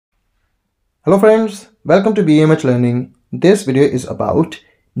Hello friends, welcome to BMH Learning. This video is about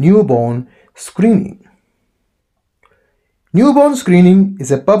newborn screening. Newborn screening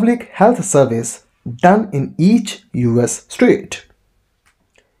is a public health service done in each US state.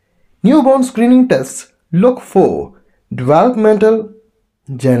 Newborn screening tests look for developmental,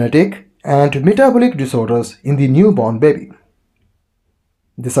 genetic, and metabolic disorders in the newborn baby.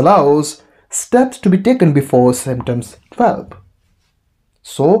 This allows steps to be taken before symptoms develop.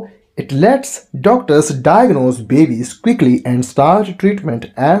 So, it lets doctors diagnose babies quickly and start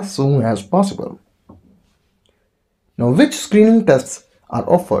treatment as soon as possible. Now, which screening tests are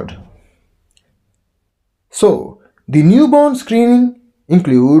offered? So, the newborn screening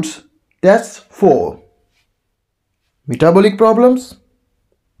includes tests for metabolic problems,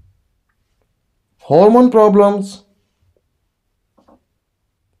 hormone problems,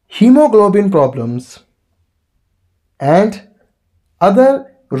 hemoglobin problems, and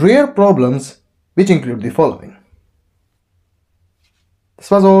other rare problems which include the following.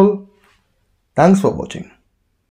 This was all. Thanks for watching.